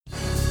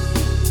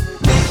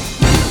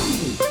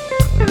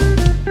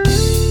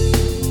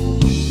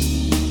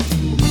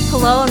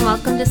Hello and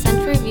welcome to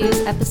Central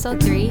Reviews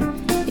Episode 3.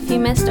 If you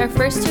missed our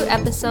first two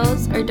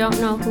episodes or don't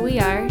know who we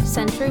are,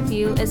 Central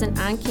Review is an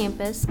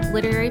on-campus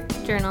literary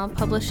journal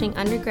publishing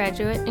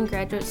undergraduate and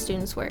graduate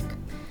students' work.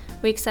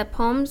 We accept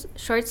poems,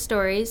 short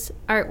stories,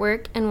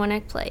 artwork, and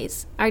one-act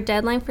plays. Our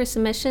deadline for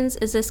submissions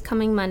is this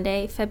coming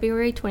Monday,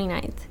 February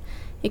 29th.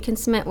 You can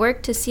submit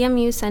work to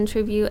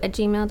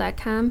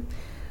cmucentralreview@gmail.com.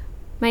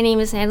 My name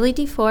is Natalie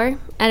DeFore,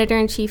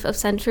 Editor-in-Chief of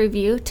Central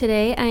Review.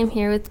 Today I am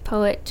here with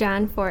poet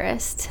John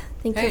Forrest.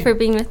 Thank you for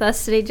being with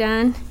us today,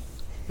 John.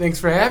 Thanks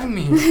for having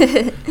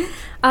me.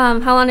 How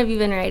long have you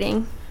been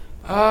writing?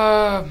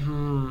 I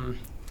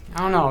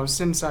don't know,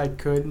 since I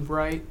could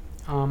write.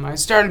 I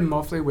started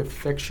mostly with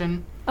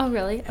fiction. Oh,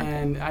 really? Okay.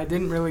 And I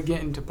didn't really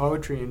get into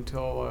poetry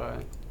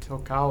until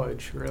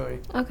college,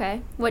 really.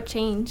 Okay. What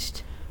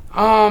changed?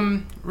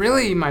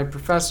 Really, my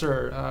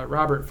professor,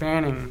 Robert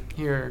Fanning,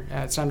 here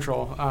at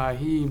Central,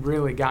 he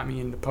really got me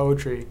into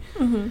poetry,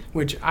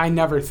 which I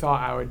never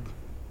thought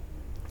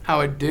I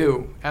would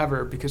do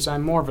ever, because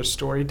I'm more of a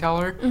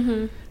storyteller,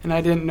 and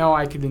I didn't know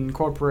I could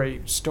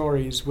incorporate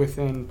stories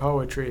within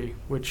poetry,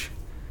 which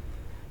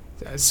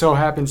so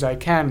happens I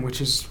can, which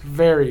is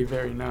very,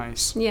 very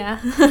nice. Yeah,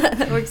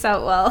 that works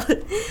out well.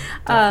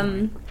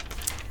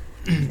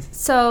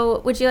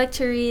 So, would you like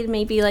to read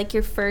maybe like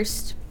your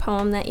first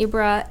poem that you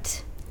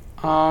brought?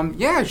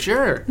 Yeah,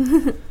 sure.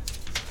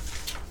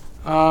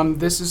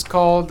 This is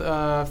called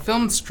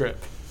Film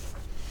Strip.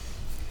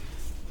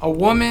 A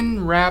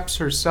woman wraps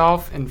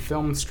herself in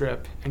film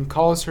strip and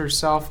calls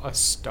herself a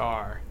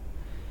star.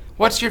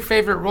 What's your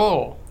favorite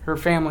role? Her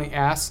family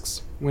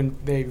asks when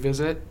they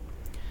visit.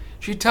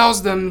 She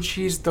tells them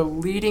she's the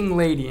leading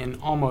lady in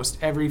almost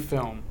every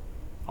film.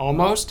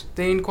 Almost?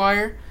 They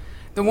inquire.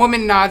 The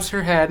woman nods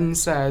her head and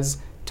says,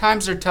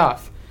 "Times are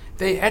tough.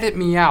 They edit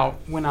me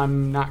out when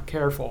I'm not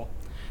careful."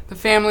 The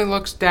family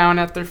looks down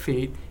at their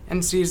feet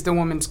and sees the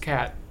woman's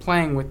cat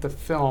playing with the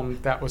film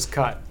that was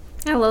cut.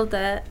 I love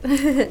that.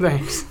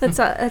 Thanks. That's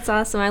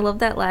awesome. I love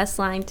that last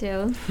line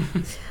too.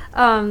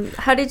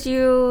 How did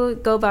you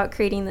go about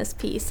creating this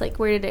piece? Like,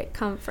 where did it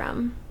come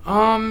from?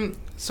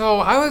 So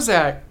I was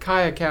at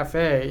Kaya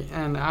Cafe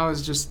and I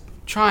was just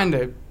trying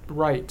to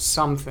write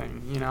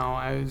something. You know,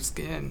 I was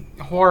in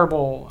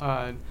horrible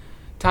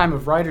time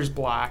of writer's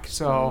block.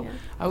 So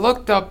I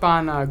looked up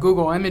on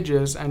Google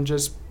Images and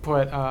just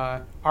put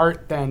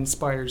art that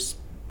inspires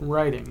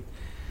writing.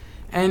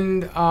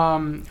 And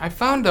I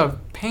found a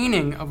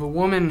painting of a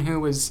woman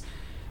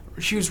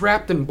she was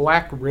wrapped in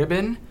black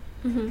ribbon,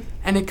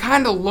 and it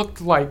kind of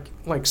looked like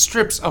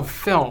strips of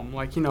film,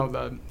 like, you know,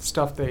 the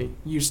stuff they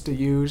used to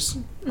use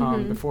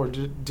before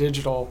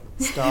digital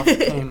stuff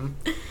came.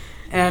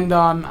 And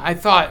I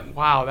thought,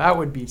 wow, that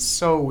would be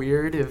so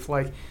weird if,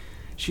 like,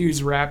 she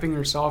was wrapping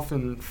herself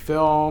in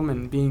film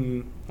and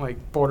being, like,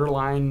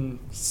 borderline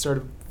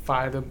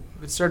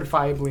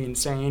certifiably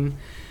insane.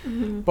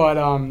 But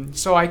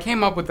so I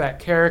came up with that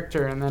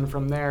character, and then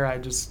from there I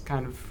just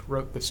kind of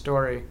wrote the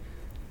story.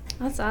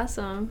 That's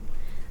awesome.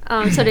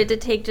 So did it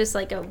take just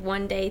like a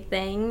one-day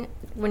thing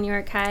when you were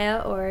at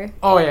Kaya, or?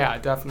 Oh yeah,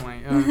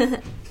 definitely.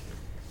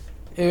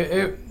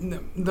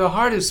 The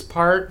hardest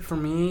part for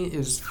me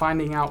is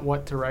finding out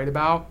what to write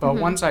about, but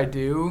once I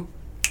do,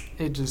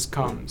 it just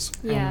comes,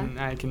 and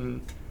I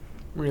can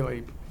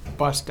really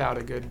bust out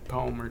a good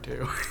poem or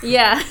two.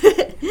 Yeah.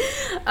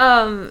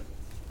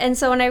 And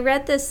so when I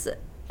read this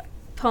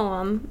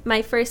poem,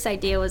 my first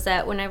idea was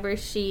that whenever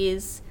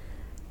she's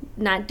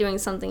not doing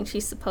something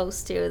she's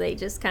supposed to, they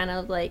just kind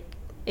of like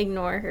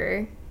ignore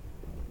her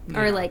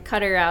or like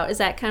cut her out. Is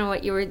that kind of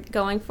what you were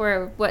going for,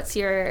 or what's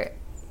your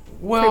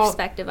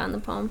perspective on the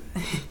poem?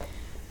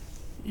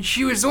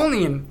 She was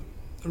only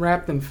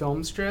wrapped in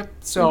film strip,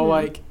 so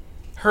like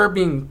her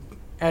being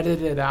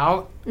edited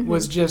out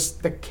was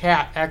just the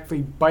cat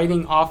actually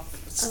biting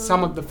off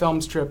some of the film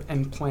strip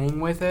and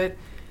playing with it.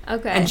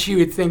 Okay. And she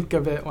would think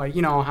of it like,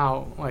 you know,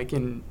 how like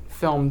in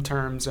film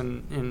terms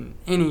and in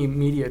any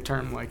media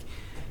term, like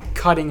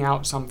cutting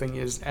out something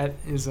is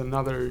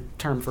another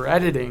term for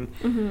editing.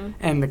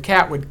 And the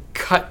cat would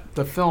cut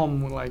the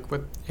film like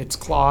with its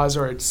claws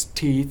or its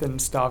teeth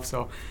and stuff.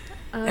 So,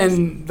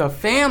 and the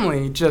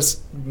family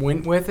just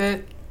went with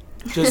it,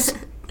 just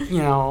you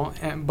know.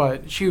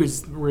 But she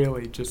was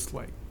really just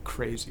like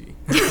crazy.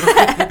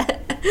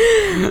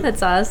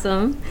 That's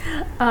awesome.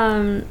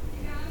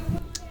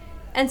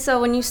 And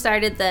so when you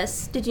started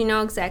this, did you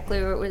know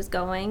exactly where it was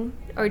going?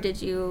 Or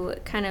did you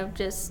kind of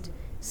just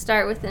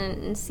start with it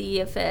and see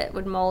if it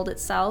would mold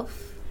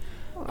itself?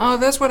 Oh,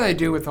 that's what I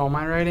do with all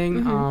my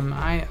writing.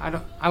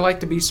 I like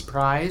to be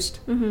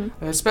surprised.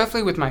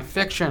 Especially with my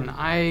fiction,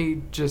 I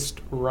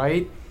just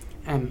write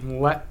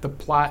and let the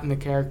plot and the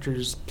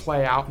characters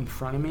play out in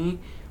front of me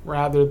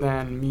rather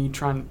than me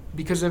trying...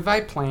 Because if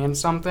I plan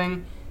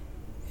something,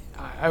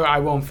 I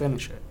won't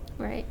finish it.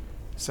 Right.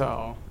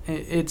 So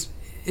it's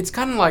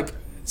kind of like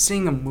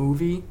seeing a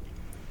movie.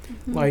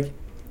 Like,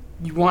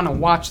 you want to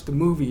watch the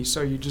movie,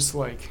 so you just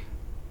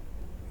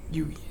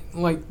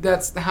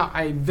that's how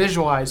I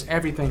visualize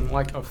everything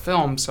like a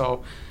film.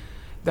 So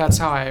that's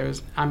how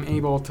I'm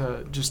able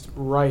to just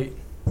write,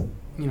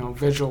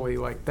 visually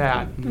like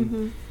that.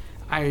 And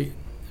I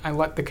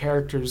let the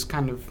characters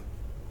kind of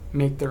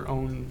make their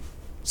own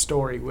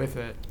story with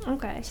it.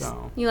 Okay.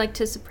 So you like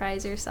to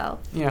surprise yourself.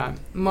 Yeah.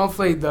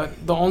 Mostly the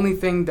only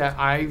thing that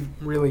I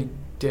really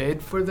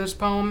did for this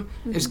poem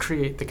is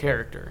create the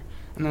character.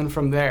 And then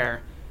from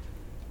there,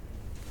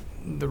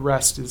 the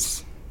rest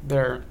is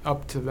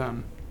up to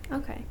them.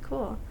 Okay,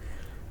 cool.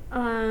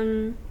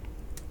 And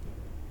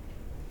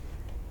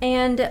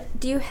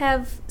do you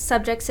have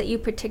subjects that you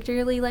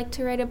particularly like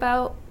to write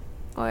about?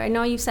 Or I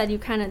know you said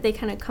they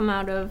kind of come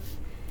out of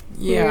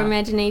your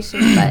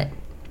imagination, but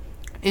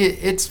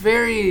it's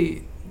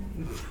very,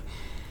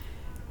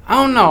 I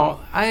don't know.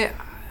 I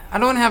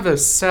don't have a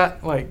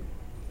set, like,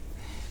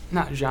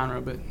 not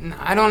genre, but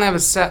I don't have a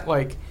set,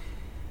 like,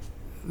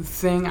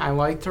 thing I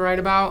like to write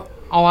about.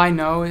 All I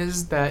know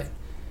is that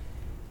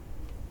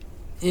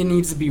it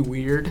needs to be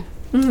weird.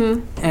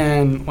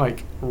 And,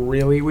 like,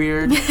 really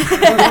weird.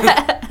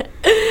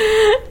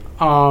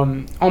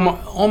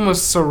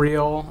 Almost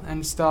surreal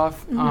and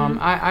stuff.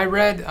 I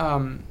read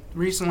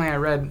recently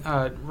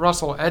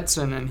Russell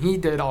Edson, and he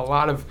did a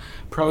lot of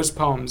prose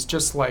poems,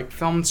 just like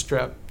film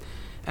strip,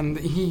 and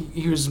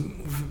he was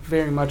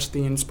very much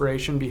the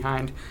inspiration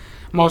behind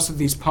most of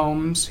these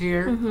poems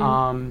here.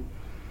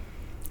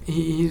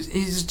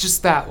 He's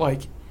just that,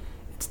 like,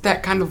 it's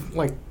that kind of,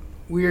 like,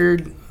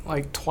 weird,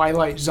 like,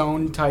 Twilight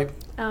Zone type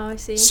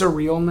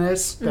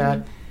surrealness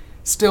that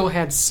still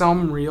had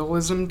some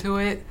realism to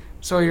it.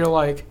 So you're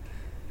like,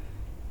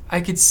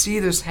 I could see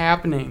this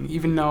happening,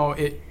 even though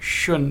it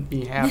shouldn't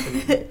be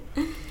happening.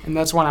 And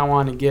that's what I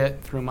want to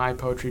get through my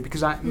poetry,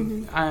 because I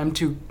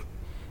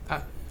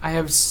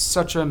have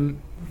such a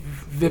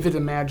vivid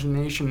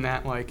imagination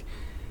that, like,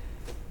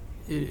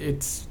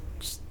 it's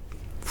just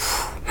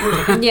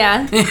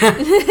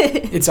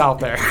it's out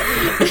there.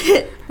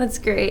 That's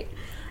great.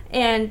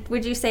 And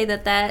would you say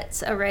that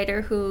that's a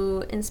writer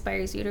who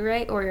inspires you to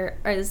write, or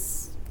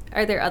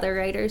are there other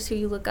writers who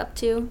you look up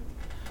to?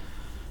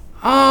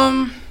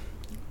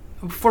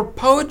 For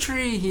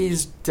poetry,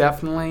 he's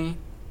definitely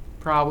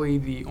probably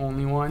the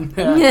only one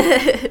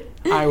that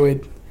I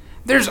would.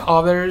 There's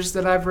others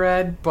that I've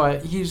read,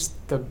 but he's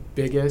the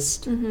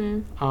biggest.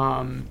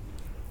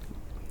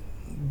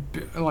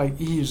 Like,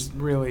 he's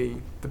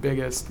really the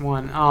biggest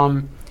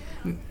one.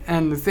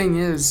 And the thing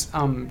is,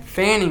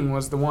 Fanning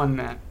was the one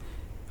that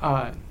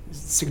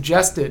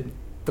suggested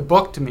the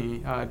book to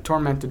me,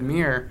 Tormented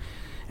Mirror.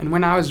 And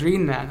when I was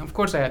reading that, of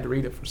course I had to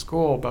read it for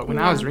school, but when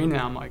I was reading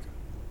it, I'm like,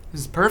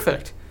 this is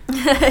perfect.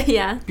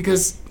 Yeah.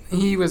 Because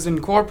he was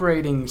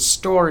incorporating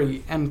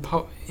story and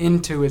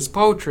into his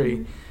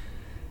poetry.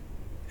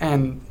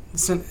 And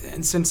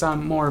since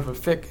I'm more of I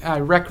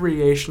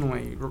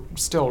recreationally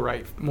still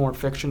write more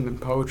fiction than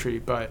poetry,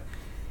 but,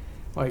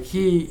 like,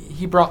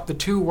 he brought the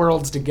two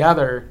worlds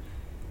together,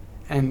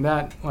 and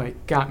that,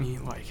 like, got me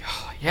like,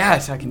 oh,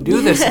 yes, I can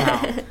do this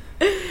now.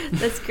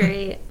 That's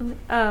great.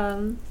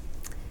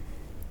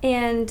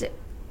 And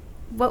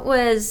what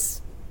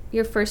was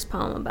your first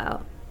poem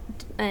about,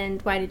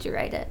 and why did you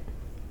write it?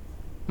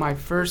 My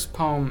first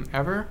poem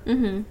ever?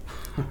 Do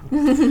you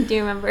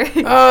remember?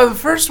 The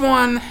first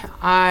one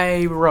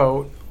I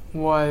wrote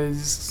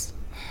was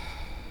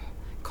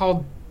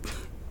called,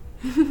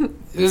 it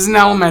was in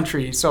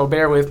elementary, so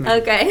bear with me.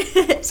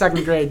 Okay.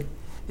 Second grade.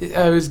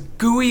 It was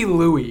Gooey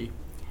Louie,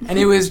 and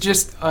it was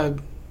just a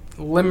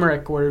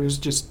limerick where it was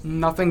just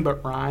nothing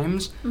but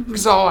rhymes.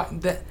 Because all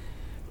that,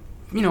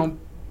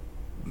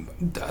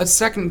 a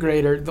second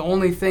grader, the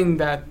only thing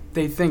that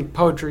they think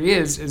poetry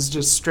is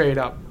just straight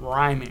up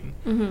rhyming.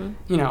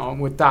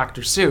 With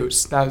Dr.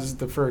 Seuss, that was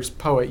the first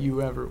poet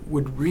you ever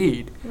would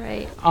read.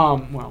 Right.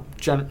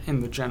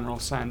 In the general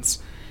sense.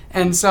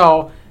 And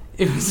so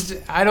it was,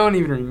 I don't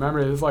even remember.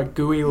 It was like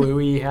Gooey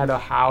Louie had a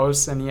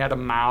house and he had a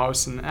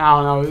mouse, and I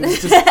don't know. It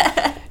was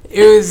just,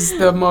 it was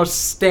the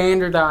most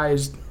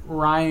standardized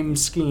rhyme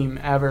scheme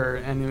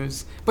ever,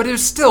 but it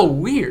was still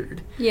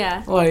weird.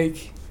 Yeah.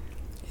 Like,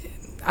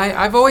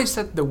 I've always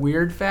said the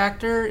weird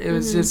factor. It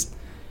was just,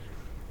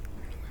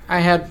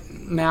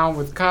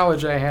 with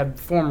college, I had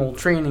formal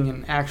training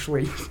in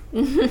actually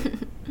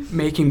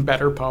making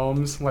better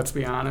poems, let's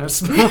be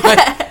honest.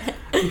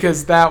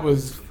 Because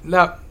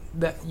that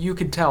you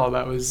could tell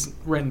that was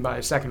written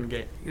by second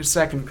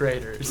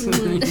graders.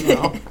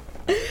 You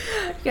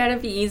gotta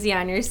be easy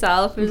on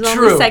yourself. It was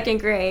True. only second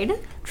grade.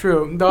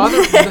 True.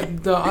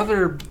 The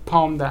other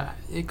poem that,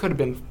 it could have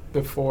been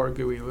before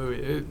Gooey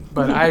Louie,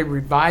 but I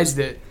revised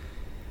it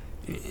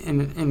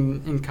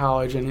in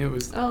college, and it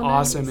was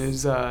awesome.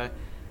 Nice. It was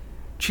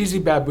Cheesy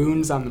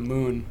Baboons on the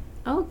Moon.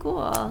 Oh,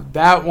 cool.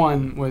 That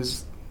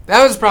was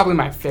probably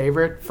my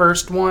favorite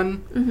first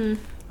one,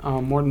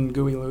 more than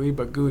Gooey Louie,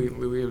 but Gooey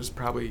Louie was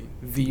probably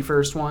the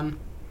first one.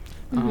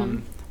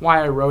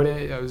 Why I wrote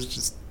it, I was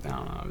just, I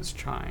don't know, I was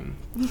trying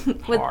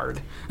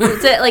hard.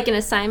 Was it like an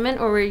assignment,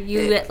 or were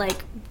you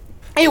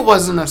It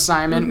was an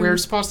assignment. We were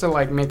supposed to,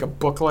 like, make a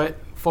booklet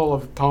full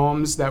of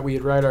poems that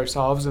we'd write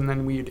ourselves, and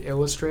then we'd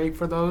illustrate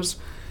for those.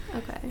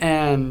 Okay.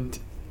 And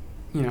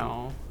you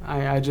know,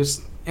 I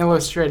just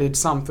illustrated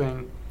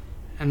something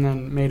and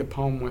then made a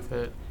poem with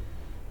it.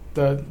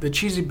 The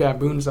cheesy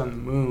baboons on the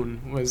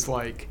moon was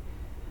like,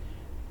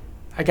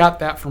 I got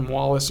that from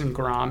Wallace and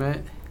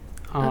Gromit.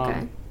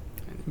 Okay.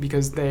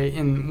 Because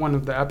in one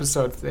of the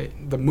episodes,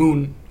 the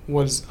moon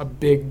was a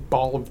big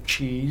ball of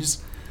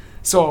cheese.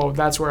 So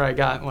that's where I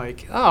got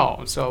like,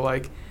 oh, so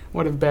like,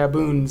 what if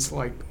baboons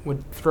like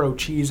would throw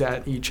cheese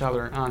at each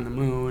other on the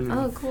moon?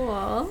 Oh,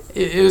 cool.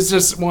 It was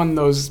just one of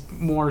those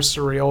more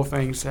surreal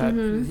things that,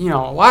 Mm-hmm. you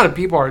know, a lot of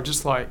people are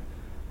just like,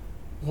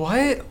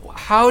 what?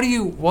 How do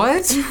you,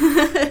 what?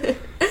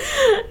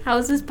 How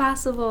is this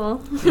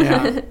possible?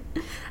 Yeah.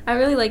 I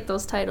really like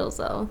those titles,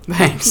 though.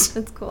 Thanks.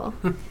 That's cool.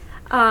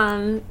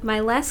 My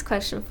last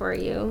question for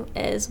you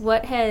is,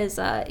 what has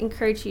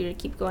encouraged you to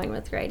keep going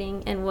with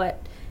writing, and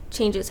what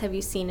changes have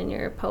you seen in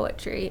your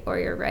poetry or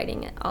your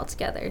writing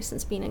altogether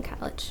since being in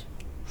college?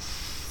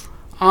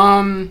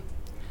 I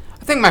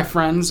think my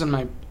friends and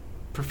my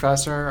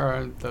professor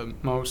are the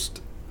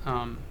most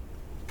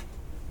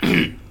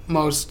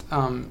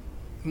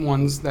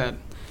ones that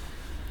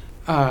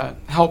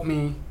help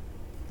me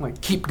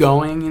like keep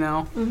going, you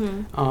know.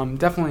 Mm-hmm.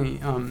 Definitely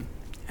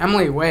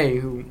Emily Way,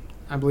 who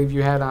I believe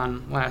you had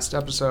on last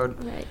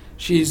episode. Right.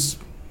 She's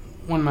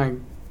one of my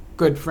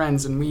good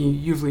friends, and we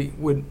usually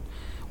would,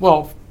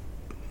 well,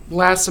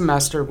 last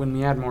semester when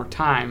we had more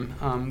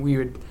time, we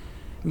would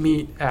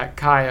meet at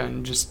Kaya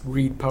and just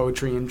read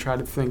poetry and try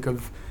to think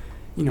of,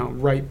 you know,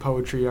 write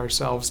poetry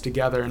ourselves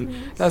together. And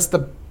Nice. that's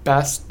the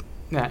best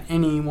that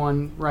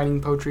anyone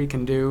writing poetry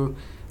can do,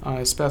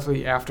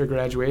 especially after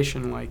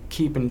graduation, like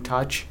keep in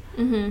touch,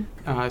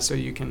 Mm-hmm. so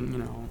you can, you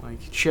know, like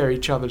share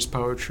each other's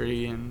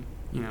poetry and,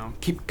 you know,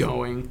 keep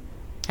going.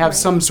 Have Right.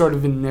 some sort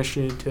of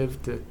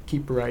initiative to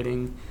keep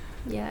writing.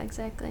 Yeah,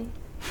 exactly.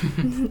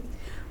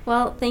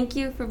 Well, thank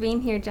you for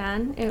being here,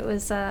 John. It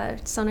was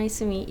so nice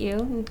to meet you,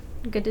 and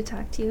good to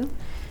talk to you.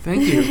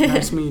 Thank you.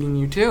 Nice meeting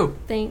you too.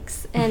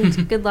 Thanks,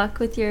 and good luck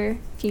with your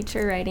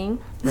future writing.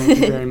 Thank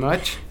you very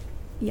much.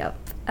 Yep.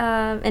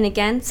 And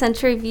again,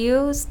 Century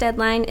View's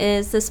deadline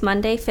is this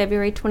Monday,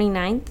 February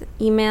 29th.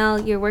 Email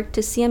your work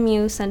to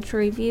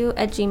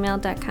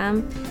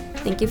cmucentralreview@gmail.com.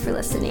 Thank you for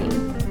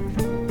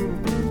listening.